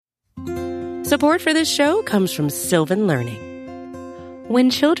Support for this show comes from Sylvan Learning. When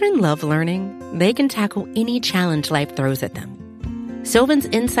children love learning, they can tackle any challenge life throws at them. Sylvan's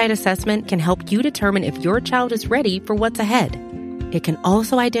Insight Assessment can help you determine if your child is ready for what's ahead. It can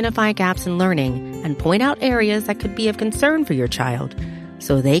also identify gaps in learning and point out areas that could be of concern for your child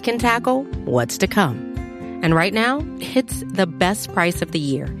so they can tackle what's to come. And right now, it's the best price of the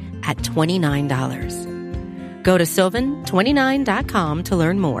year at $29. Go to sylvan29.com to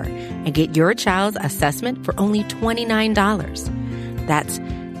learn more and get your child's assessment for only $29. That's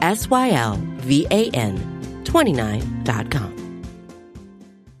SYLVAN 29.com.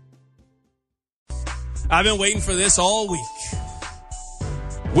 I've been waiting for this all week.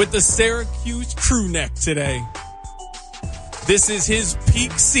 With the Syracuse crew neck today. This is his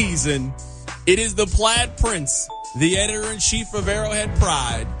peak season. It is the Plaid Prince, the editor-in-chief of Arrowhead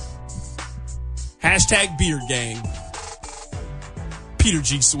Pride. Hashtag Beard Gang. Peter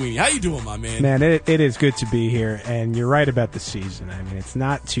G. Sweeney. How you doing, my man? Man, it is good to be here, and you're right about the season. I mean, it's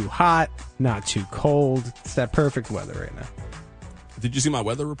not too hot, not too cold. It's that perfect weather right now. Did you see my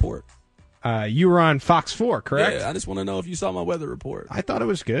weather report? You were on Fox 4, correct? Yeah, I just want to know if you saw my weather report. I thought it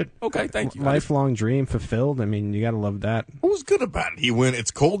was good. Okay, thank you. Lifelong dream fulfilled. I mean, you got to love that. What was good about it? He went, it's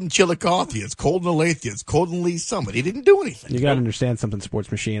cold in Chillicothe, it's cold in Olathe, it's cold in Lee Summit. He didn't do anything. You got to understand something,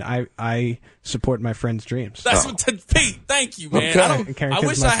 Sports Machine. I support my friend's dreams. That's what, Pete, thank you, man. Okay. I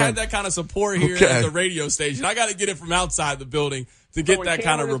wish I had that kind of support here at the radio station. I got to get it from outside the building to get that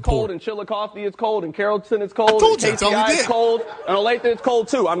kind of report. It's cold, in Chillicothe it's cold, in Carrington it's cold, I told you, in KCI it's cold, and Olathe it's cold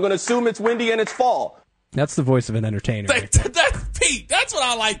too. I'm going to assume it's windy and it's fall. That's the voice of an entertainer. Pete, that's what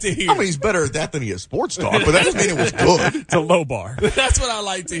I like to hear. I mean, he's better at that than he is sports talk, but that doesn't mean it was good. It's a low bar. That's what I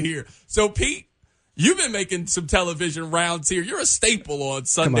like to hear. So, Pete, you've been making some television rounds here. You're a staple on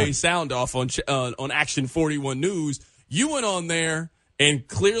Sunday Sound Off on Action 41 News. You went on there and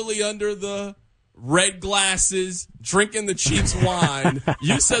clearly under the red glasses, drinking the Chiefs wine,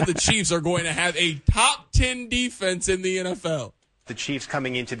 you said the Chiefs are going to have a top 10 defense in the NFL. The Chiefs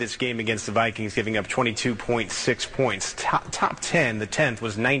coming into this game against the Vikings giving up 22.6 points. Top 10, the 10th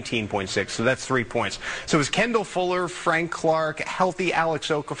was 19.6, so that's 3 points. So is Kendall Fuller, Frank Clark, healthy Alex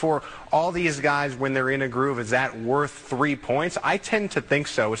Okafor, all these guys, when they're in a groove, is that worth 3 points? I tend to think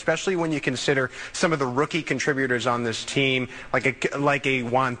so, especially when you consider some of the rookie contributors on this team, like a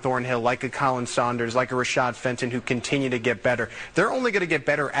Juan Thornhill, like a Colin Saunders, like a Rashad Fenton, who continue to get better. They're only going to get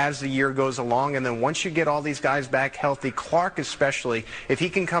better as the year goes along, and then once you get all these guys back healthy, Clark especially, if he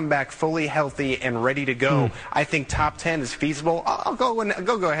can come back fully healthy and ready to go, I think top 10 is feasible. I'll go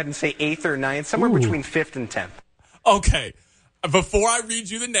ahead and say 8th or 9th, somewhere between 5th and 10th. Okay. Before I read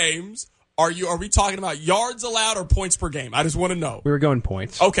you the names, are we talking about yards allowed or points per game? I just want to know. We were going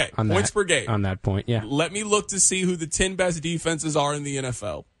points. Okay, points per game. On that point, yeah. Let me look to see who the 10 best defenses are in the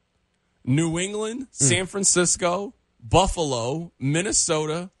NFL. New England, San Francisco, Buffalo,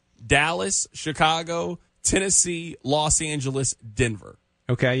 Minnesota, Dallas, Chicago, Tennessee, Los Angeles, Denver.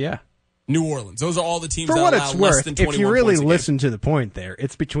 Okay, yeah. New Orleans. Those are all the teams For that what allow it's less worth, than 21 if you really points a listen to the point there,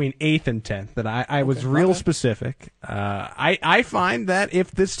 it's between 8th and 10th that I was real specific. I find that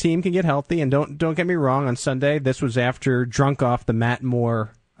if this team can get healthy, and don't get me wrong, on Sunday, this was after drunk off the Matt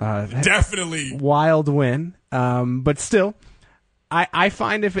Moore definitely wild win. But still, I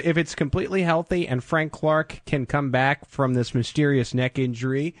find if it's completely healthy and Frank Clark can come back from this mysterious neck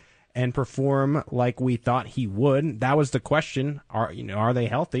injury and perform like we thought he would. That was the question. Are they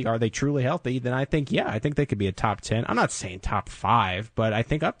healthy? Are they truly healthy? Then I think they could be a top 10. I'm not saying top 5, but I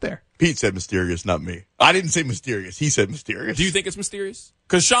think up there. Pete said mysterious, not me. I didn't say mysterious. He said mysterious. Do you think it's mysterious?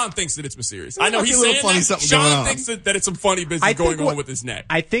 Because Sean thinks that it's mysterious. I know he's saying funny that. Sean thinks that it's some funny business going on with his neck.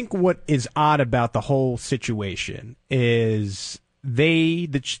 I think what is odd about the whole situation is the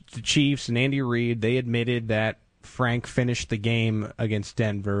Chiefs and Andy Reid, they admitted that Frank finished the game against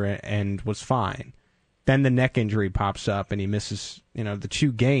Denver and was fine. Then the neck injury pops up and he misses, the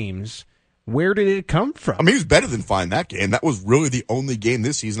 2 games. Where did it come from? I mean, he was better than fine that game. That was really the only game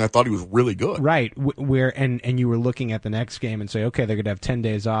this season I thought he was really good. Right. And you were looking at the next game and say, okay, they're going to have 10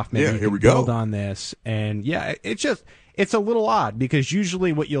 days off. Maybe here we build go on this. And it's a little odd because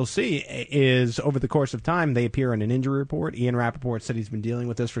usually what you'll see is over the course of time, they appear on an injury report. Ian Rappaport said he's been dealing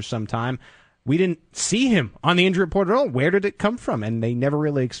with this for some time. We didn't see him on the injury report at all. Where did it come from? And they never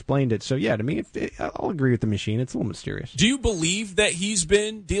really explained it. So, yeah, to me, I'll agree with the machine. It's a little mysterious. Do you believe that he's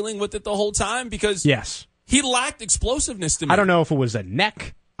been dealing with it the whole time? Because yes, he lacked explosiveness to me. I don't know if it was a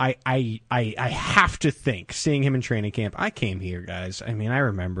neck. I have to think, seeing him in training camp, I came here, guys. I mean, I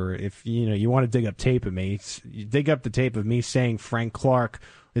remember, if you want to dig up tape of me, you dig up the tape of me saying Frank Clark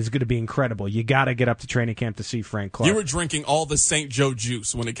is going to be incredible. You got to get up to training camp to see Frank Clark. You were drinking all the St. Joe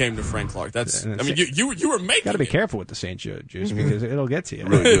juice when it came to Frank Clark. You were making. Got to be careful with the St. Joe juice because it'll get to you.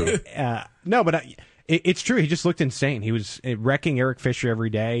 Really do. No, but it's true. He just looked insane. He was wrecking Eric Fisher every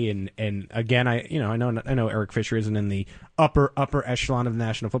day, and again, I know Eric Fisher isn't in the upper echelon of the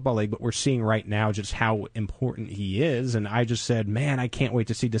National Football League, but we're seeing right now just how important he is. And I just said, man, I can't wait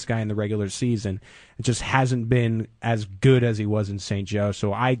to see this guy in the regular season. It just hasn't been as good as he was in St. Joe,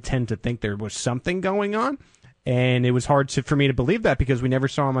 so I tend to think there was something going on. And it was hard for me to believe that because we never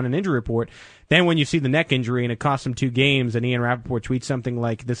saw him on an injury report. Then when you see the neck injury and it cost him 2 games, and Ian Rappaport tweets something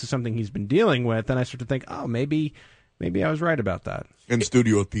like, this is something he's been dealing with, and I start to think, oh, maybe I was right about that. In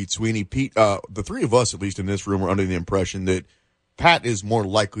studio with Pete Sweeney. Pete, the three of us, at least in this room, are under the impression that Pat is more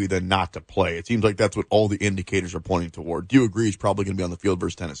likely than not to play. It seems like that's what all the indicators are pointing toward. Do you agree he's probably going to be on the field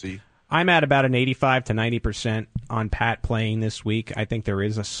versus Tennessee? I'm at about an 85 to 90% on Pat playing this week. I think there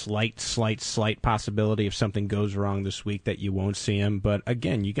is a slight possibility if something goes wrong this week that you won't see him. But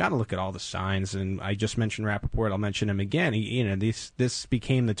again, you got to look at all the signs. And I just mentioned Rappaport. I'll mention him again. This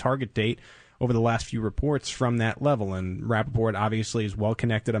became the target date over the last few reports from that level. And Rappaport obviously is well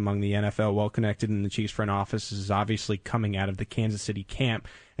connected among the NFL, well connected in the Chiefs front office, is obviously coming out of the Kansas City camp.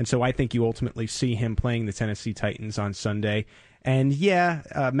 And so I think you ultimately see him playing the Tennessee Titans on Sunday. And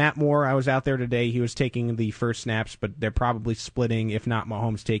Matt Moore, I was out there today. He was taking the first snaps, but they're probably splitting, if not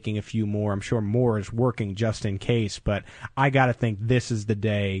Mahomes taking a few more. I'm sure Moore is working just in case, but I got to think this is the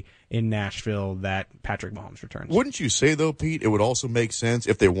day in Nashville that Patrick Mahomes returns. Wouldn't you say, though, Pete, it would also make sense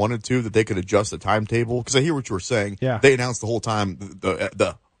if they wanted to that they could adjust the timetable? Because I hear what you were saying. Yeah. They announced the whole time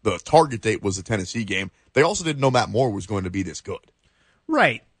the target date was the Tennessee game. They also didn't know Matt Moore was going to be this good.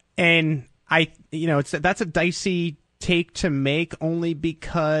 Right. And that's a dicey take to make, only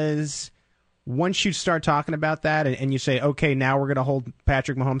because once you start talking about that and you say, okay, now we're going to hold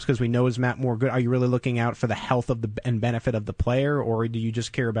Patrick Mahomes because we know is Matt Moore good, are you really looking out for the health of and benefit of the player, or do you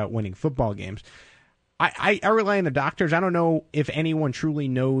just care about winning football games? I rely on the doctors. I don't know if anyone truly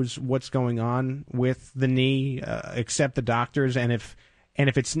knows what's going on with the knee except the doctors, and if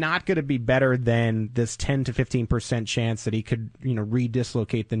it's not going to be better than this 10 to 15% chance that he could,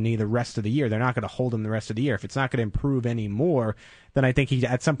 re-dislocate the knee the rest of the year, they're not going to hold him the rest of the year. If it's not going to improve anymore, then I think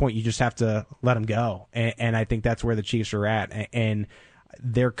at some point you just have to let him go. And I think that's where the Chiefs are at. And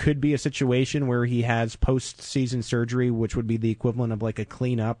there could be a situation where he has post-season surgery, which would be the equivalent of like a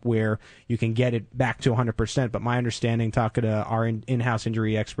cleanup where you can get it back to 100%. But my understanding, talking to our in-house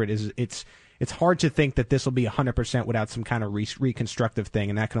injury expert, is it's hard to think that this will be 100% without some kind of reconstructive thing,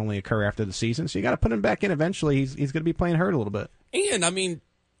 and that can only occur after the season. So you got to put him back in eventually. He's going to be playing hurt a little bit. And,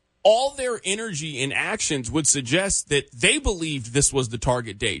 all their energy and actions would suggest that they believed this was the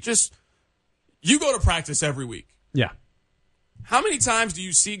target date. Just, you go to practice every week. Yeah. How many times do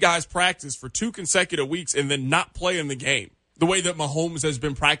you see guys practice for 2 consecutive weeks and then not play in the game? The way that Mahomes has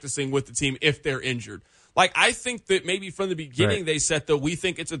been practicing with the team if they're injured. Like, I think that maybe from the beginning They said, though, we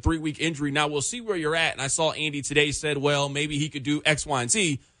think it's a 3-week injury. Now, we'll see where you're at. And I saw Andy today said, well, maybe he could do X, Y, and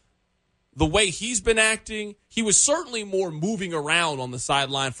Z. The way he's been acting, he was certainly more moving around on the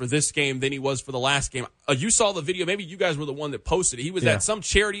sideline for this game than he was for the last game. You saw the video. Maybe you guys were the one that posted it. He was at some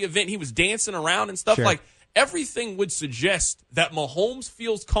charity event. He was dancing around and stuff. Sure. Like, everything would suggest that Mahomes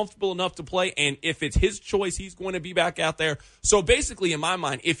feels comfortable enough to play. And if it's his choice, he's going to be back out there. So basically, in my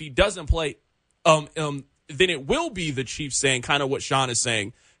mind, if he doesn't play, then it will be the Chiefs saying kind of what Sean is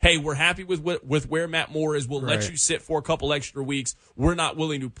saying. Hey, we're happy with where Matt Moore is. We'll let you sit for a couple extra weeks. We're not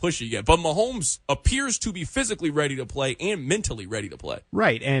willing to push you yet. But Mahomes appears to be physically ready to play and mentally ready to play.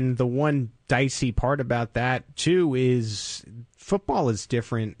 Right, and the one dicey part about that, too, is football is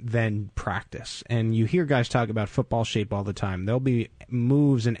different than practice. And you hear guys talk about football shape all the time. There'll be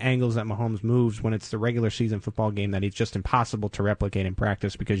moves and angles that Mahomes moves when it's the regular season football game that it's just impossible to replicate in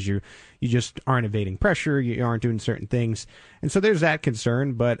practice because you just aren't evading pressure, you aren't doing certain things. And so there's that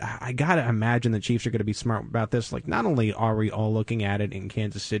concern, but I got to imagine the Chiefs are going to be smart about this. Like, not only are we all looking at it in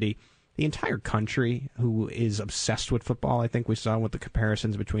Kansas City, the entire country who is obsessed with football, I think we saw with the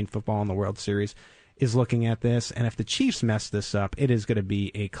comparisons between football and the World Series, is looking at this. And if the Chiefs mess this up, it is going to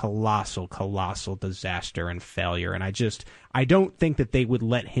be a colossal disaster and failure. And I don't think that they would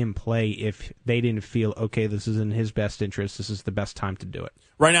let him play if they didn't feel, okay, this is in his best interest. This is the best time to do it.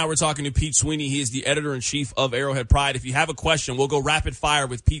 Right now we're talking to Pete Sweeney. He is the editor-in-chief of Arrowhead Pride. If you have a question, we'll go rapid fire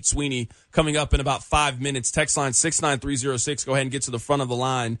with Pete Sweeney coming up in about 5 minutes. Text line 69306. Go ahead and get to the front of the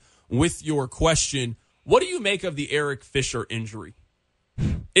line with your question. What do you make of the Eric Fisher injury?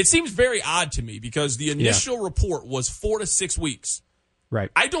 It seems very odd to me because the initial report was 4 to 6 weeks. Right.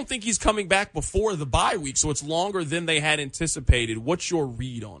 I don't think he's coming back before the bye week, so it's longer than they had anticipated. What's your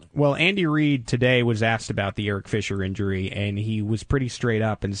read on it? Well, Andy Reid today was asked about the Eric Fisher injury, and he was pretty straight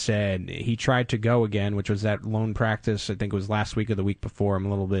up and said he tried to go again, which was that lone practice. I think it was last week or the week before. I'm a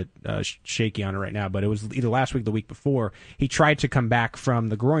little bit shaky on it right now, but it was either last week or the week before. He tried to come back from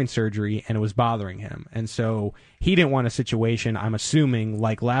the groin surgery, and it was bothering him. And so he didn't want a situation, I'm assuming,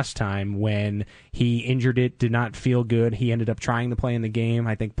 like last time when he injured it, did not feel good. He ended up trying to play in the game.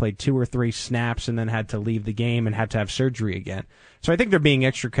 I think played 2 or 3 snaps and then had to leave the game and had to have surgery again. So I think they're being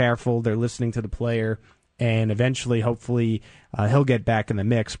extra careful. They're listening to the player, and eventually, hopefully, he'll get back in the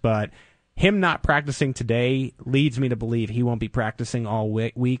mix. But him not practicing today leads me to believe he won't be practicing all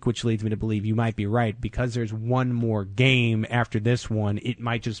week, which leads me to believe you might be right. Because there's one more game after this one, it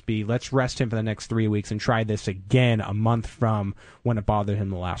might just be, let's rest him for the next 3 weeks and try this again a month from when it bothered him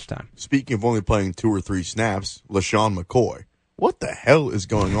the last time. Speaking of only playing 2 or 3 snaps, LaShawn McCoy. What the hell is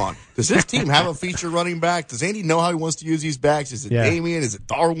going on? Does this team have a feature running back? Does Andy know how he wants to use these backs? Is it Damian? Is it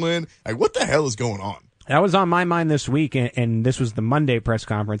Darwin? Like, what the hell is going on? That was on my mind this week, and this was the Monday press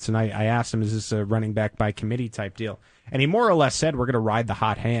conference, and I asked him, is this a running back by committee type deal? And he more or less said, we're going to ride the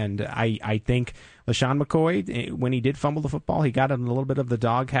hot hand. I think LaShawn McCoy, when he did fumble the football, he got in a little bit of the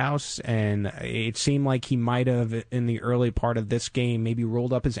doghouse, and it seemed like he might have, in the early part of this game, maybe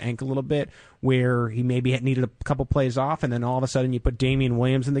rolled up his ankle a little bit, where he maybe had needed a couple plays off, and then all of a sudden you put Damian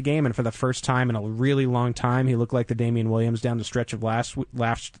Williams in the game, and for the first time in a really long time, he looked like the Damian Williams down the stretch of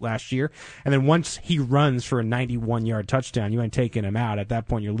last year. And then once he runs for a 91-yard touchdown, you ain't taking him out. At that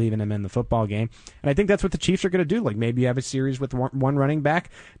point, you're leaving him in the football game. And I think that's what the Chiefs are going to do. Like, maybe you have a series with one running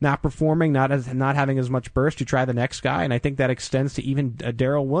back not performing, not having as much burst. You try the next guy, and I think that extends to even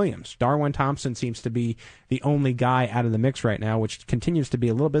Darrell Williams. Darwin Thompson seems to be the only guy out of the mix right now, which continues to be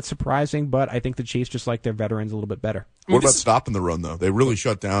a little bit surprising, but I think the Chiefs just like their veterans a little bit better. What about stopping the run, though? They really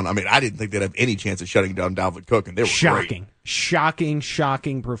shut down. I mean, I didn't think they'd have any chance of shutting down Dalvin Cook, and they were great.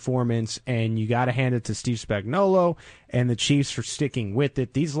 Shocking performance, and you got to hand it to Steve Spagnuolo and the Chiefs for sticking with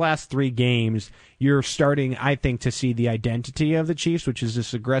it. These last 3 games, you're starting, I think, to see the identity of the Chiefs, which is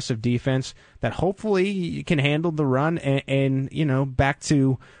this aggressive defense that hopefully can handle the run. And you know, back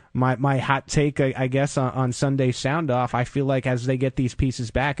to my hot take, I guess, on Sunday Sound Off, I feel like as they get these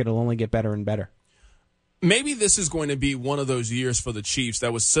pieces back, it'll only get better and better. Maybe this is going to be one of those years for the Chiefs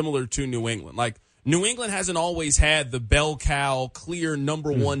that was similar to New England. Like, New England hasn't always had the bell cow, clear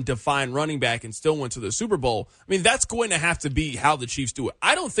number one defined running back and still went to the Super Bowl. I mean, that's going to have to be how the Chiefs do it.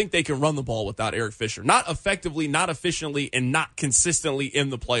 I don't think they can run the ball without Eric Fisher. Not effectively, not efficiently, and not consistently in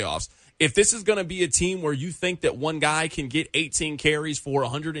the playoffs. If this is going to be a team where you think that one guy can get 18 carries for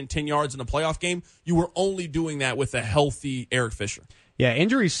 110 yards in a playoff game, you were only doing that with a healthy Eric Fisher. Yeah,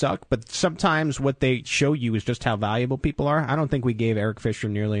 injuries suck, but sometimes what they show you is just how valuable people are. I don't think we gave Eric Fisher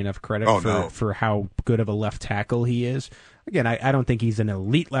nearly enough credit for how good of a left tackle he is. Again, I don't think he's an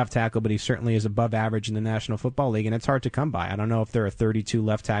elite left tackle, but he certainly is above average in the National Football League, and it's hard to come by. I don't know if there are 32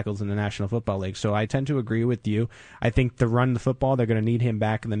 left tackles in the National Football League, so I tend to agree with you. I think to run the football, they're going to need him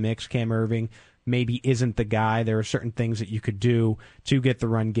back in the mix. Cam Irving maybe isn't the guy. There are certain things that you could do to get the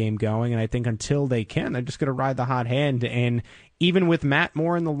run game going, and I think until they can, they're just going to ride the hot hand. And even with Matt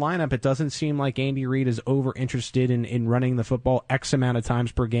Moore in the lineup, it doesn't seem like Andy Reid is over interested in running the football X amount of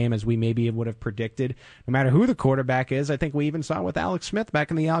times per game as we maybe would have predicted. No matter who the quarterback is, I think we even saw with Alex Smith back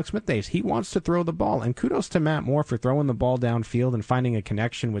in the Alex Smith days. He wants to throw the ball, and kudos to Matt Moore for throwing the ball downfield and finding a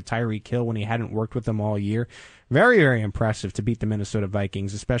connection with Tyreek Hill when he hadn't worked with them all year. Very, very impressive to beat the Minnesota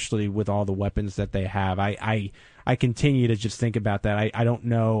Vikings, especially with all the weapons that they have. I continue to just think about that. I don't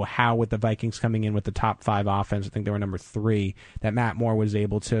know how, with the Vikings coming in with the top 5 offense, I think they were number 3, that Matt Moore was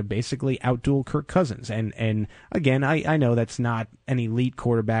able to basically outduel Kirk Cousins. And again, I know that's not an elite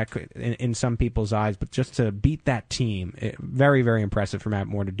quarterback in some people's eyes, but just to beat that team, very, very impressive for Matt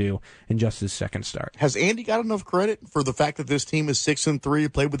Moore to do in just his second start. Has Andy got enough credit for the fact that this team is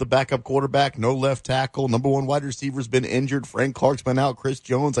 6-3, played with a backup quarterback, no left tackle, number 1 wide receiver's been injured, Frank Clark's been out, Chris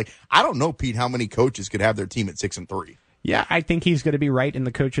Jones? Like, I don't know, Pete, how many coaches could have their team at 6-3. Yeah, I think he's going to be right in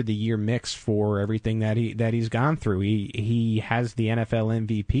the Coach of the Year mix for everything that he's gone through. He has the NFL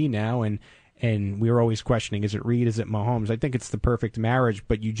MVP now, and we were always questioning, is it Reid, is it Mahomes? I think it's the perfect marriage,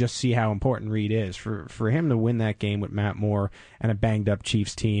 but you just see how important Reid is. For him to win that game with Matt Moore and a banged-up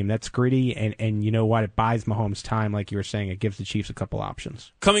Chiefs team, that's gritty, and you know what? It buys Mahomes time, like you were saying. It gives the Chiefs a couple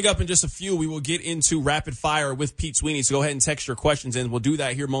options. Coming up in just a few, we will get into rapid fire with Pete Sweeney, so go ahead and text your questions in. We'll do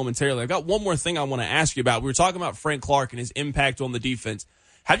that here momentarily. I've got one more thing I want to ask you about. We were talking about Frank Clark and his impact on the defense.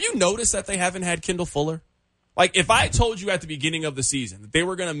 Have you noticed that they haven't had Kendall Fuller? Like, if I told you at the beginning of the season that they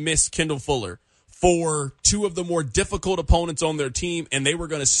were going to miss Kendall Fuller for two of the more difficult opponents on their team and they were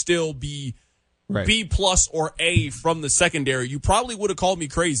going to still be B+ or A from the secondary, you probably would have called me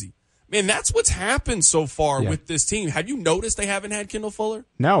crazy. Man, that's what's happened so far with this team. Have you noticed they haven't had Kendall Fuller?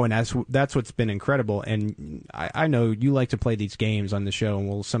 No, and that's what's been incredible. And I know you like to play these games on the show, and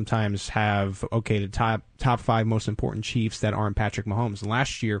we'll sometimes have, the top 5 most important Chiefs that aren't Patrick Mahomes. And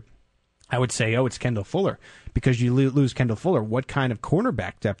last year, I would say, it's Kendall Fuller. Because you lose Kendall Fuller, what kind of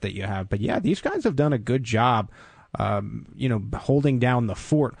cornerback depth that you have. But, yeah, these guys have done a good job, holding down the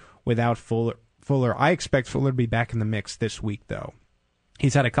fort without Fuller. I expect Fuller to be back in the mix this week, though.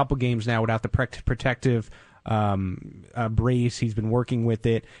 He's had a couple games now without the protective brace. He's been working with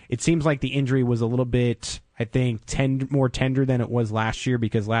it. It seems like the injury was a little bit, I think, more tender than it was last year,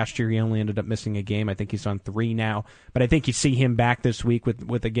 because last year he only ended up missing a game. I think he's on 3 now. But I think you see him back this week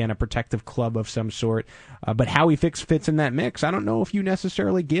with again, a protective club of some sort. But how he fits in that mix, I don't know if you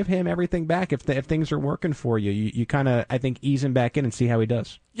necessarily give him everything back if things are working for you. You kind of, I think, ease him back in and see how he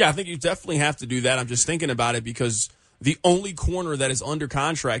does. Yeah, I think you definitely have to do that. I'm just thinking about it because the only corner that is under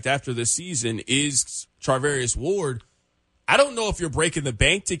contract after this season is Charvarius Ward. I don't know if you're breaking the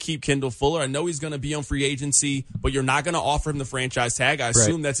bank to keep Kendall Fuller. I know he's going to be on free agency, but you're not going to offer him the franchise tag. I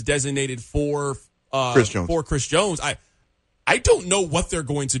assume that's designated for Chris Jones. I don't know what they're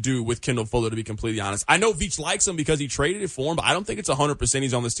going to do with Kendall Fuller, to be completely honest. I know Veach likes him because he traded it for him, but I don't think it's 100%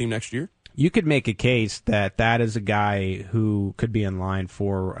 he's on this team next year. You could make a case that is a guy who could be in line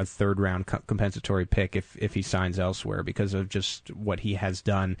for a third-round compensatory pick if he signs elsewhere because of just what he has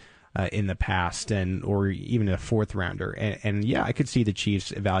done in the past, or even a fourth-rounder. And yeah, I could see the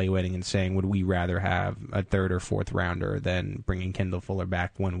Chiefs evaluating and saying, would we rather have a third or fourth-rounder than bringing Kendall Fuller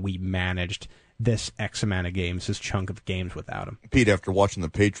back when we managed this X amount of games, this chunk of games without him? Pete, after watching the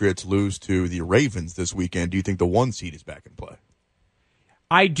Patriots lose to the Ravens this weekend, do you think the 1 seed is back in play?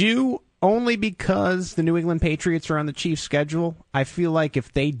 I do, only because the New England Patriots are on the Chiefs' schedule. I feel like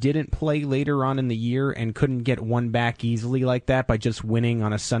if they didn't play later on in the year and couldn't get one back easily like that by just winning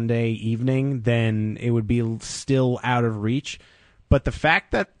on a Sunday evening, then it would be still out of reach. But the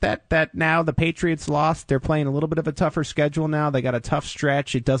fact that now the Patriots lost, they're playing a little bit of a tougher schedule now. They got a tough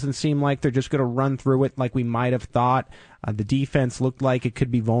stretch. It doesn't seem like they're just going to run through it like we might have thought. The defense looked like it could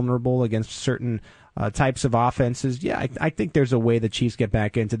be vulnerable against certain types of offenses. Yeah, I think there's a way the Chiefs get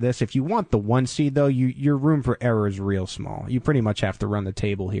back into this. If you want the 1 seed, though, your room for error is real small. You pretty much have to run the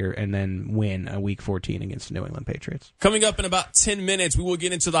table here and then win a Week 14 against the New England Patriots. Coming up in about 10 minutes, we will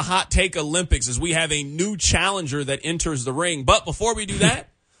get into the Hot Take Olympics as we have a new challenger that enters the ring. But before we do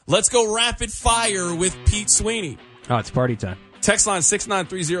that, let's go rapid fire with Pete Sweeney. Oh, it's party time. Text line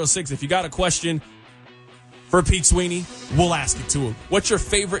 69306. If you got a question for Pete Sweeney, we'll ask it to him. What's your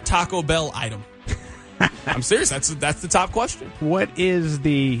favorite Taco Bell item? I'm serious. That's the top question. What is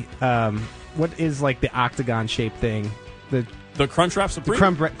the like the octagon shaped thing? The Crunchwrap Supreme.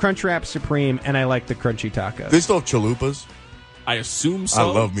 The Crunchwrap Supreme, and I like the crunchy tacos. They still have chalupas. I assume so.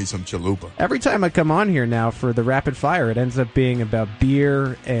 I love me some chalupa. Every time I come on here now for the rapid fire, it ends up being about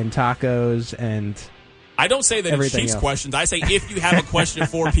beer and tacos and. I don't say that it's Chiefs questions. I say if you have a question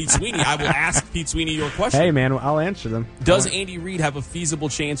for Pete Sweeney, I will ask Pete Sweeney your question. Hey, man, I'll answer them. Does Andy Reid have a feasible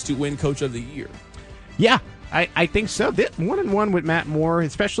chance to win Coach of the Year? Yeah, I think so. 1-1 with Matt Moore,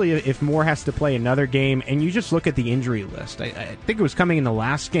 especially if Moore has to play another game. And you just look at the injury list. I think it was coming in the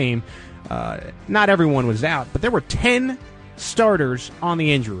last game. Not everyone was out, but there were 10 starters on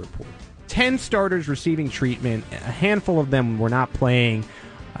the injury report. 10 starters receiving treatment. A handful of them were not playing.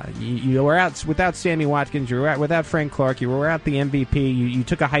 You were out without Sammy Watkins. You were out without Frank Clark. You were out the MVP. You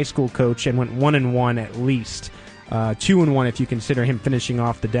took a high school coach and went 1-1 at least. 2-1 if you consider him finishing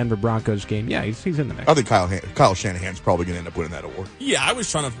off the Denver Broncos game. Yeah, he's in the mix. I think Kyle Shanahan's probably going to end up winning that award. Yeah, I was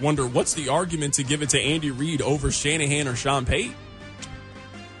trying to wonder what's the argument to give it to Andy Reid over Shanahan or Sean Payton.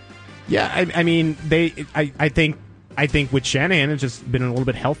 Yeah, I mean, I think with Shanahan, it's just been a little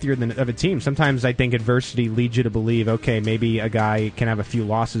bit healthier of a team. Sometimes I think adversity leads you to believe, okay, maybe a guy can have a few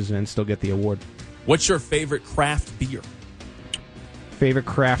losses and still get the award. What's your favorite craft beer? Favorite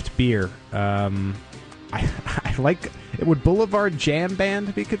craft beer? I like. Would Boulevard Jam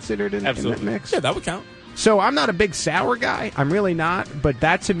Band be considered in that mix? Yeah, that would count. So I'm not a big sour guy. I'm really not. But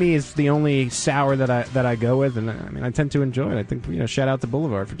that to me is the only sour that I go with, and I mean I tend to enjoy it. I think shout out to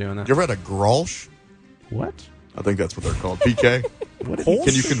Boulevard for doing that. You ever had a Grolsch? What? I think that's what they're called. PK,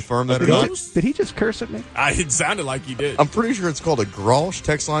 can you confirm that or not? not? Did he just curse at me? It sounded like he did. I'm pretty sure it's called a Grolsch.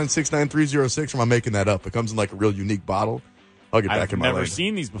 Text line 69306. Or am I making that up? It comes in like a real unique bottle. I'll get back I've in my never lane.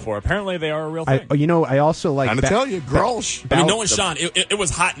 seen these before. Apparently, they are a real thing. I also like. Trying to tell you, Grolsch. I mean, knowing Sean, it was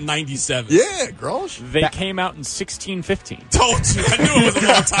hot in 97. Yeah, Grolsch. They came out in 1615. Told you. I knew it was a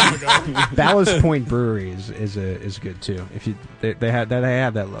long time ago. Ballast Point Brewery is good too. If they have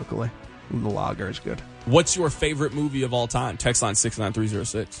that locally, the lager is good. What's your favorite movie of all time? Text line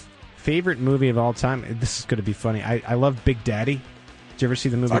 69306. Favorite movie of all time? This is going to be funny. I love Big Daddy. Did you ever see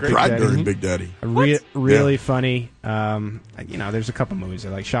the movie I Big cried Daddy? during Big Daddy. Really funny. There's a couple movies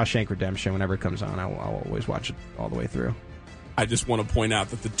like Shawshank Redemption. Whenever it comes on, I'll always watch it all the way through. I just want to point out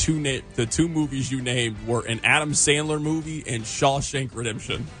that the two movies you named were an Adam Sandler movie and Shawshank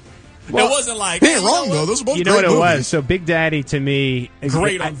Redemption. Well, it wasn't like He ain't wrong, though. Those are both you know great what it movies. was. So Big Daddy to me,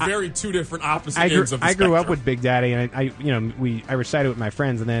 great on very two different opposite ends of the I grew up spectrum. with Big Daddy, and I recited with my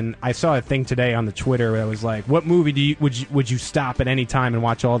friends, and then I saw a thing today on the Twitter where I was like, "What movie would you stop at any time and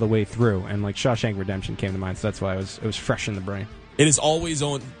watch all the way through?" And like Shawshank Redemption came to mind, so that's why it was fresh in the brain. It is always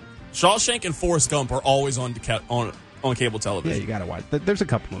on. Shawshank and Forrest Gump are always on cable television. Yeah, you gotta watch. There's a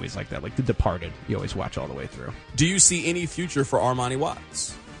couple movies like that, like The Departed. You always watch all the way through. Do you see any future for Armani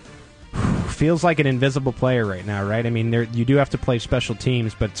Watts? Feels like an invisible player right now, right? I mean, you do have to play special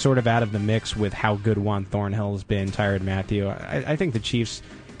teams, but sort of out of the mix with how good Juan Thornhill has been, Tyrann Mathieu. I think the Chiefs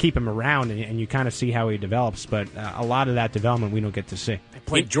keep him around, and you kind of see how he develops, but a lot of that development we don't get to see. They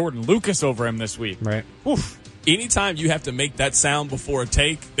played Jordan Lucas over him this week. Right. Oof. Anytime you have to make that sound before a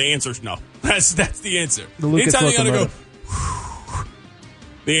take, the answer is no. That's the answer. The Lucas Anytime you gotta go, locomotive.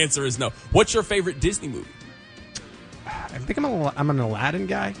 the answer is no. What's your favorite Disney movie? I think I'm an Aladdin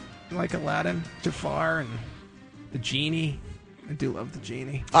guy. I like Aladdin, Jafar, and the Genie. I do love the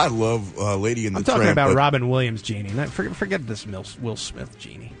Genie. I love Lady in the I'm Tramp. talking about but Robin Williams Genie. Forget this Will Smith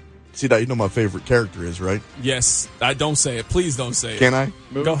Genie. See, that you know my favorite character is, right? Yes. I don't say it. Please don't say it. Can I?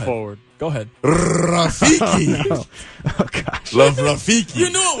 Moving forward. Go ahead. Rafiki. Oh gosh. Love Rafiki. You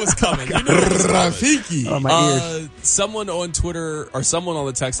knew it was coming. You knew it was coming. Rafiki. Oh, my ears. Someone on Twitter or someone on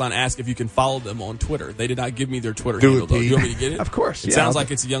the text line asked if you can follow them on Twitter. They did not give me their Twitter Do handle, it, though. Pete. You want me to get it? Of course. It Yeah, sounds I'll like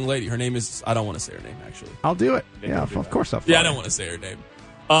it's a young lady. Her name is, I don't want to say her name, actually. I'll do it. Yeah, of course I'll. Yeah, I follow. don't want to say her name.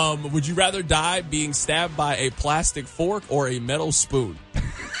 Would you rather die being stabbed by a plastic fork or a metal spoon?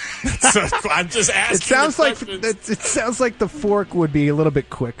 So, I'm just asking. It sounds like the fork would be a little bit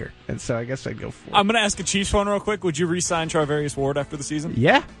quicker, and so I guess I'd go fork. I'm going to ask a Chiefs one real quick. Would you re-sign Charvarius Ward after the season?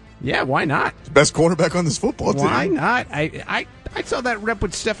 Yeah, why not? Best quarterback on this football team. Why not? I saw that rep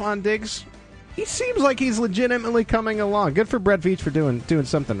with Stephon Diggs. He seems like he's legitimately coming along. Good for Brett Veach for doing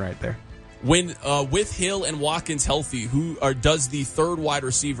something right there. When with Hill and Watkins healthy, does the third wide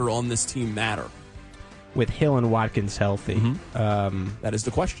receiver on this team matter? With Hill and Watkins healthy, That is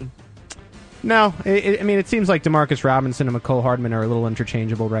the question. no. I mean, it seems like Demarcus Robinson and McCole Hardman are a little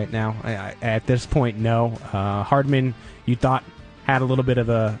interchangeable right now. At this point, no. Hardman, you thought had a little bit of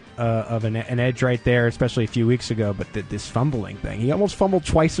an edge right there, especially a few weeks ago. But this fumbling thing, he almost fumbled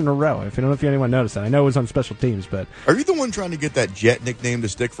twice in a row. I don't know if anyone noticed that. I know it was on special teams, but Are you the one trying to get that Jet nickname to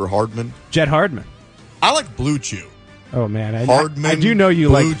stick for Hardman? Jet Hardman. I like Blue Chew. Oh man, Hardman, I do know you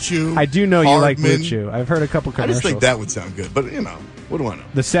Blue like. Chew, I do know you like Blue Hardman. Chew. I've heard a couple I commercials. just think that would sound good, but what do I know?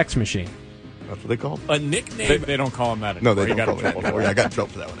 The Sex Machine. That's what they call it. A nickname. They don't call him that No, anymore. they You don't got call in it trouble that. for it. I got in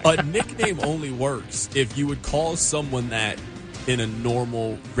trouble for that one. A nickname only works if you would call someone that in a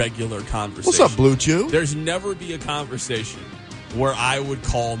normal, regular conversation. What's up, Blue Chew? There's never be a conversation where I would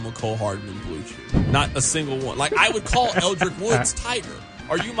call McCole Hardman Blue Chew. Not a single one. Like, I would call Eldrick Woods Tiger,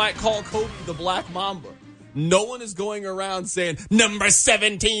 or you might call Kobe the Black Mamba. No one is going around saying, number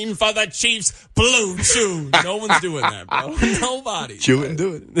 17 for the Chiefs, Blue Chew. No one's doing that, bro. Nobody. Chew it and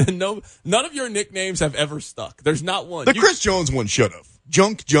do it. No, none of your nicknames have ever stuck. There's not one. The Chris Jones one should have.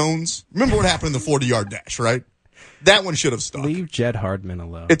 Junk Jones. Remember what happened in the 40-yard dash, right? That one should have stuck. Leave Jet Hardman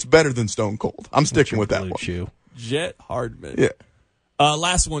alone. It's better than Stone Cold. I'm sticking with that Blue one. Chew. Jet Hardman. Yeah.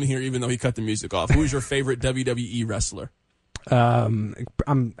 Last one here, even though he cut the music off. Who is your favorite WWE wrestler?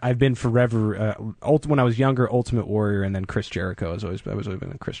 I've been forever. When I was younger, Ultimate Warrior, and then Chris Jericho. I was always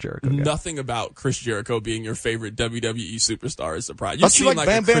been a Chris Jericho guy. Nothing about Chris Jericho being your favorite WWE superstar is surprising. You Don't you seem like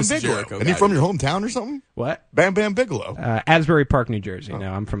a Bam Bam Chris Bigelow? Jericho And he guy. from your hometown or something? What? Bam Bam Bigelow. Asbury Park, New Jersey.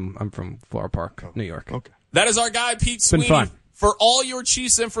 No, I'm from Flower Park, New York. Okay. That is our guy, Pete been Sweeney. fun. For all your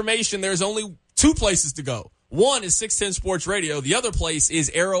Chiefs information, there's only two places to go. One is 610 Sports Radio. The other place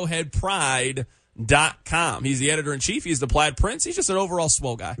is arrowheadpride.com. He's the editor-in-chief. He's the Plaid Prince. He's just an overall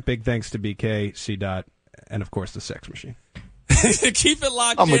swell guy. Big thanks to BK, C. Dot, and of course the Sex Machine. Keep it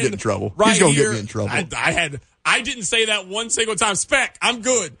locked in. I'm going to get in trouble. Right He's going to here. get me in trouble. I had I didn't say that one single time. Spec, I'm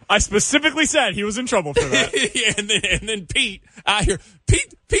good. I specifically said he was in trouble for that. Yeah, and then Pete out here.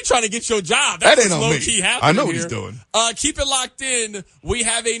 Pete trying to get your job. That That's ain't on low me. key happening I know what here. he's doing. Keep it locked in. We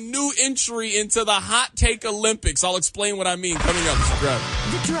have a new entry into the Hot Take Olympics. I'll explain what I mean coming up. Mr.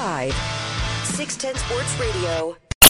 Drive. The Drive. 610 Sports Radio.